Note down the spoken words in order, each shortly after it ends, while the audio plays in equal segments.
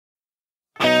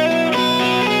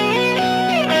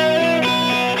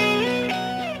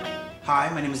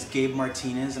is Gabe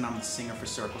Martinez, and I'm the singer for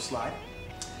Circleslide.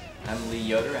 I'm Lee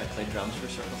Yoder. I play drums for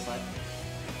Circleslide.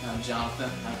 I'm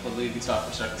Jonathan. I play lead guitar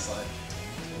for Circleslide.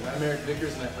 I'm Eric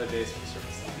Vickers, and I play bass for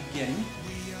Circleslide. Beginning,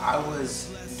 I was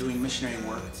doing missionary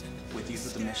work with Youth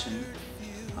of the Mission,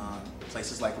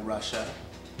 places like Russia.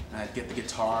 And I'd get the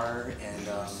guitar and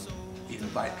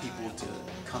invite people to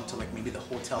come to like maybe the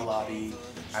hotel lobby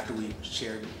after we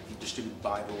distributed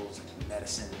Bibles and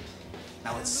medicine. And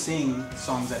I would sing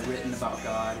songs I'd written about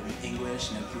God in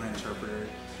English, and then through an interpreter,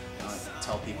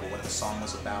 tell people what the song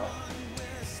was about.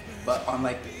 But on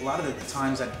like a lot of the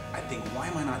times, I think, why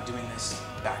am I not doing this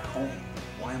back home?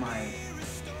 Why am I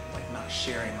like not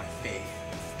sharing my faith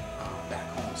back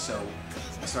home? So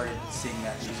I started seeing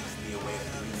that music could be a way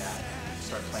of doing that, and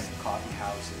started playing in coffee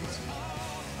houses,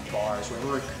 and bars,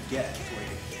 wherever I could get, where I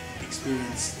could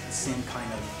experience the same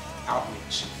kind of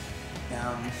outreach.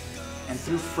 And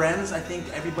through friends, I think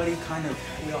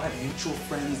we all had mutual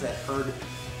friends that heard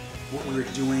what we were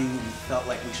doing and felt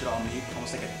like we should all meet,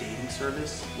 almost like a dating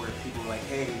service, where people were like,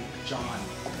 hey, John,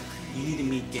 you need to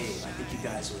meet Gabe. I think you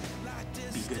guys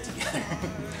would be good together.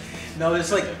 No,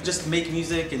 it's like just make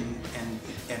music and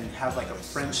have like a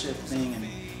friendship thing,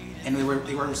 and they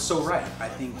were so right. I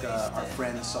think our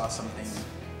friends saw something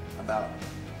about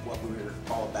what we were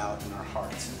all about in our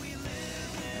hearts.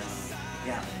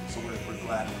 Yeah, so we're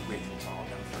glad and we're grateful to all of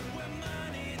them for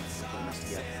putting us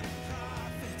together.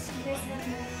 You guys have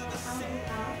an album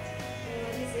out.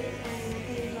 What is it? And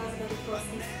can you tell us about the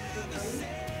process of recording?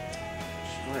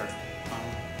 Sure.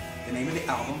 The name of the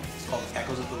album is called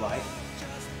Echoes of the Light.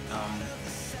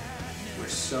 We're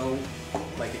so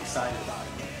excited about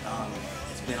it.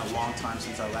 It's been a long time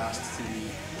since our last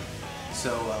CD,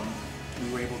 so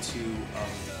we were able to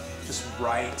just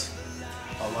write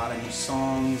a lot of new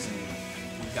songs, and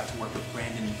we got to work with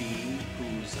Brandon B,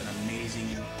 who's an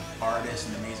amazing artist,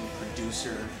 an amazing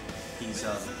producer. He's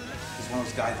one of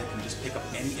those guys that can just pick up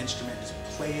any instrument, just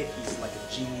play it. He's like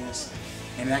a genius,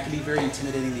 and that can be very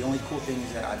intimidating. The only cool thing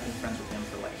is that I've been friends with him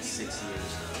for like 6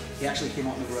 years. He actually came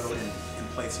on the road and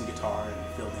played some guitar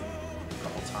and filled in a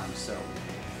couple times. So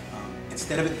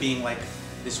instead of it being like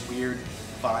this weird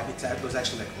vibe, it was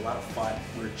actually like a lot of fun.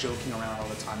 We were joking around all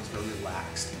the time. It's very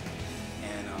relaxed.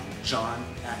 And John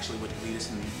actually would lead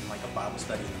us in like a Bible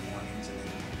study in the mornings, and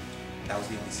then that was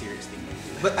the only serious thing we would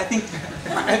do. But I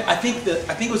think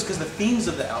it was because the themes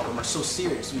of the album are so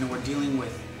serious. You know,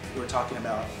 we're talking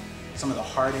about some of the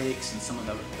heartaches and some of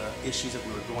the issues that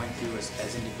we were going through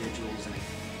as individuals,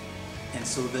 and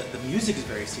so the music is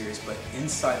very serious. But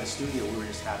inside the studio, we were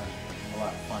just having a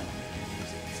lot of fun making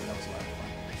music. So that was a lot of fun.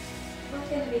 What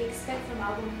can we expect from the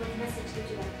album? What message would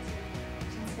you like to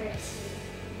transfer to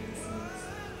the listeners?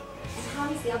 And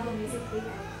how is the album musically?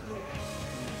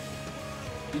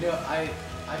 You know,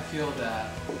 I feel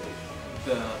that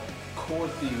the core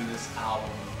theme of this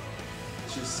album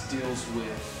just deals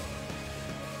with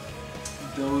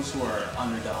those who are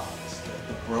underdogs,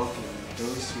 the broken,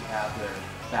 those who have their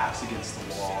backs against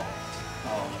the wall.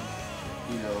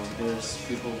 You know, there's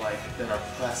people that are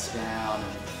pressed down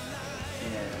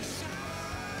and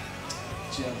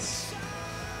just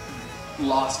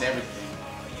lost everything.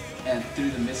 And through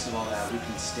the midst of all that, we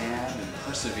can stand and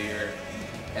persevere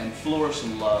and flourish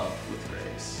in love with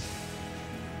grace.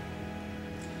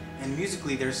 And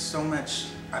musically, there's so much.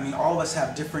 I mean, all of us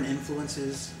have different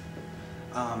influences.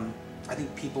 I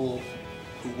think people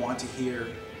who want to hear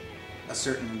a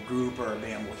certain group or a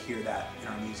band will hear that in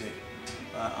our music.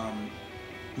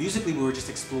 Musically, we were just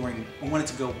exploring. We wanted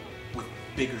to go with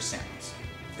bigger sounds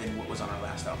than what was on our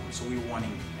last album. So we were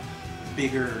wanting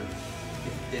bigger.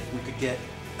 If we could get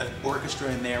an orchestra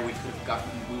in there, we could have gotten.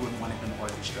 We wouldn't want an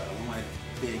orchestra. We wanted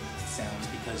big sounds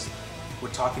because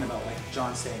we're talking about, like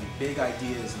John saying, big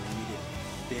ideas, and they needed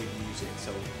big music.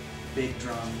 So big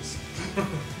drums,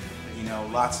 you know,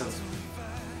 lots of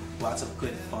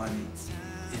good fun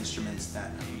instruments,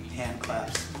 that hand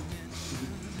claps.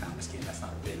 No, I'm just kidding. That's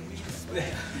not a big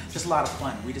instrument. But just a lot of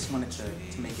fun. We just wanted to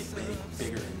make it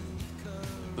bigger.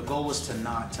 The goal was to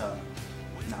not sound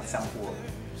horrible.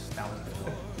 That was the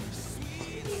goal.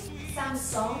 Some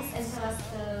songs and tell us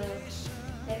the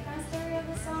background story of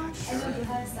the song. Sure. I know you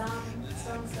have some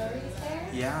strong stories there.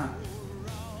 Yeah.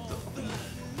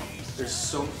 There's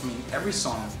so. I mean, every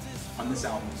song on this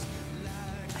album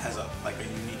has a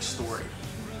unique story.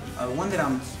 The one that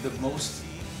I'm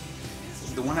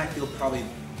the one I feel probably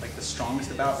like the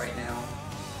strongest about right now,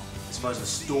 as far as the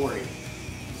story,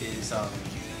 is a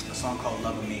song called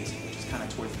 "Love Amazing," which is kind of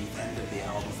towards the end of the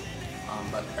album.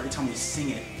 But every time we sing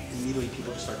it, immediately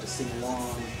people just start to sing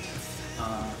along.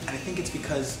 And I think it's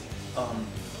because,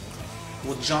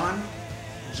 well, John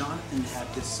Jonathan had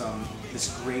this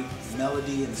great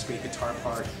melody and this great guitar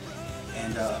part,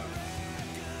 and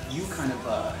you kind of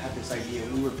had this idea.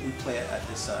 We play at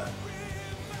this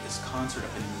concert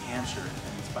up in New Hampshire,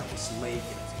 and it's by this lake,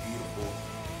 and it's beautiful.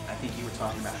 I think you were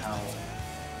talking about how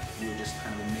you were just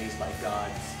kind of amazed by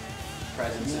God's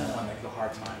presence on like the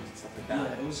hard times and stuff like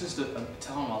that. Yeah, it was just a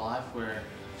time in my life where,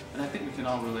 and I think we can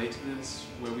all relate to this,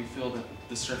 where we feel that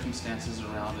the circumstances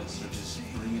around us are just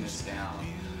bringing us down.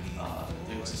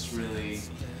 They just really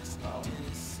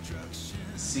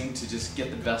seem to just get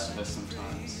the best of us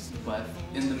sometimes. But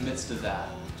in the midst of that,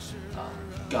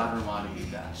 God reminded me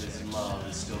that His love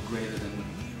is still greater than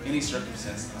any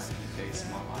circumstance that I can face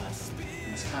in my life.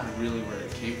 And it's kind of really where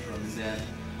it came from. And then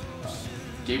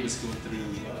Gabe was going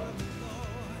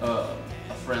through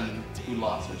a friend who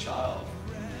lost a child.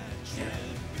 And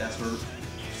that's where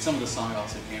some of the song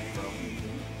also came from.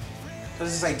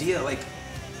 There's this idea, like,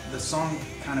 the song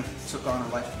kind of took on a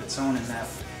life of its own in that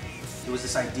there was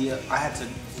this idea, I had to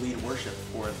lead worship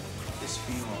for this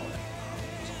funeral.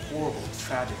 It was a horrible,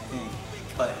 tragic thing.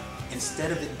 But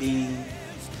instead of it being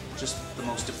just the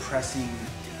most depressing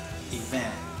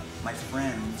event, my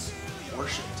friends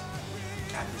worshipped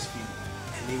at this funeral.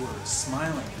 And they were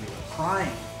smiling and they were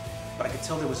crying, but I could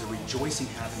tell there was a rejoicing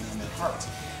happening in their hearts.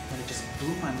 And it just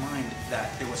blew my mind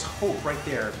that there was hope right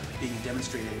there being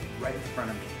demonstrated right in front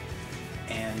of me.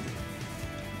 And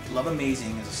Love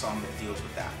Amazing is a song that deals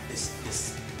with that.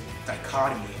 This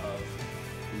dichotomy of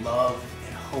love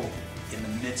and hope in the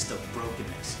midst of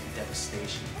brokenness and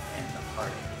devastation and the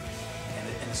heartache.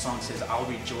 And the song says, I'll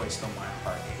rejoice though my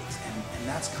heart aches. And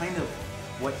that's kind of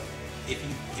what, if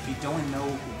you don't know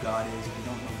who God is, if you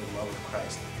don't know the love of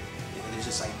Christ, there's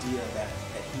this idea that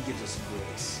He gives us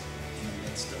grace in the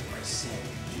midst of our sin.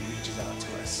 He reaches out to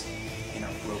us in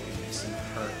our brokenness and our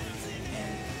hurt.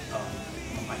 And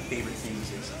one of my favorite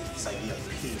things is this idea of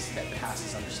peace that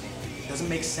passes understanding. It doesn't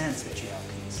make sense that you have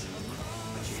peace,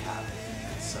 but you have it.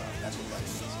 That's what Love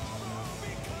Amazing is.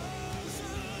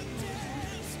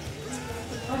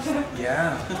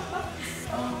 Yeah.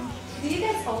 Do you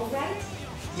guys all write?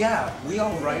 Yeah, we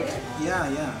all write.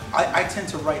 Yeah. I tend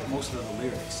to write most of the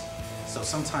lyrics. So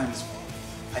sometimes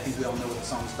I think we all know what the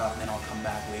song's about, and then I'll come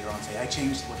back later on and say, I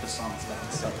changed what the song's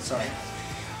about, so sorry.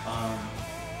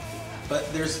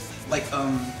 But there's like,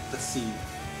 let's see,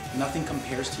 Nothing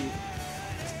Compares to You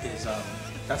is,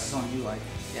 that's a song you like.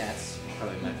 Yeah, it's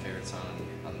probably my favorite song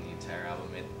on the entire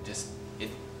album. It's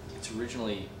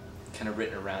originally kind of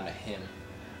written around a hymn,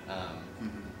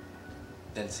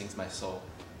 Then Sings My Soul.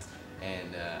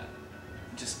 And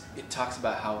it talks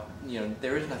about how,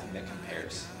 there is nothing that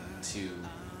compares to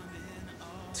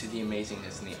the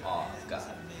amazingness and the awe of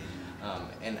God.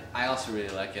 And I also really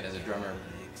like it as a drummer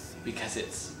because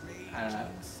it's, I don't know,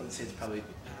 I would say it's probably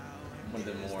one of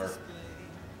the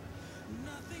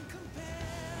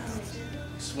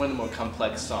more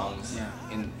complex songs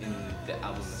in the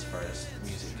album as far as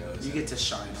music goes. You get to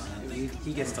shine on it.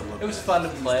 He gets to look. It was fun to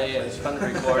play. It was fun to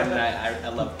record, and I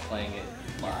love playing it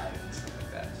live and stuff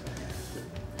like that. So.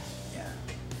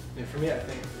 Yeah, for me, I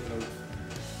think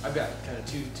I've got kind of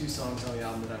two songs on the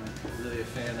album that I'm really a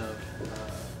fan of.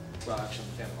 Well, actually,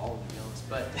 I'm a fan of all of them, to be honest.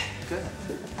 But good.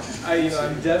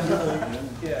 I'm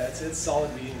definitely it's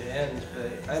solid beginning to end.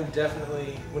 But I'm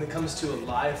definitely, when it comes to a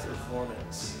live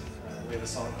performance, we have a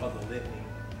song called The Litany,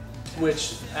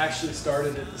 which actually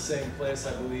started at the same place,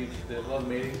 I believe, that Love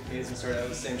Amazing started at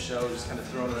the same show, just kind of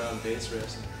throwing around bass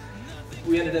riffs.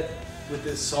 We ended up with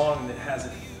this song that has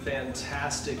a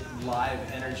fantastic live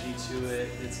energy to it.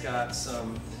 It's got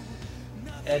some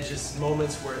edges,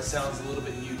 moments where it sounds a little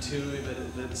bit U2, but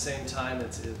at the same time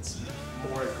it's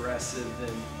more aggressive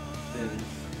than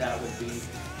that would be.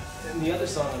 And the other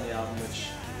song on the album, which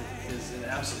is an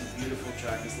absolutely beautiful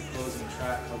track, is the closing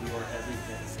track called You Are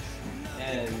Everything.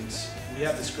 And we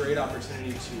have this great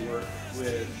opportunity to work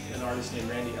with an artist named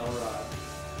Randy Elrod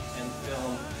and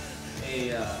film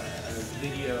a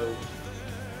video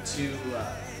to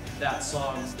that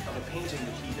song of a painting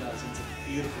that he does. It's a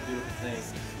beautiful, beautiful thing.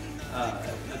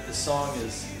 But the song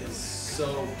is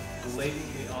so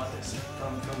blatantly honest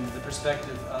from the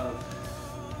perspective of,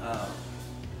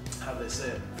 how do they say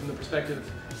it? From the perspective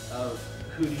of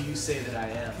who do you say that I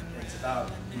am? It's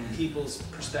about people's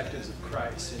perspectives of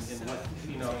Christ and what,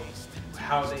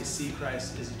 how they see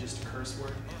Christ. Is he just a curse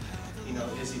word?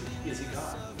 Is he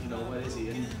God? What is he?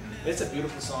 And it's a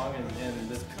beautiful song, and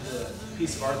the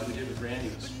piece of art that we did with Randy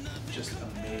was just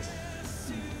amazing.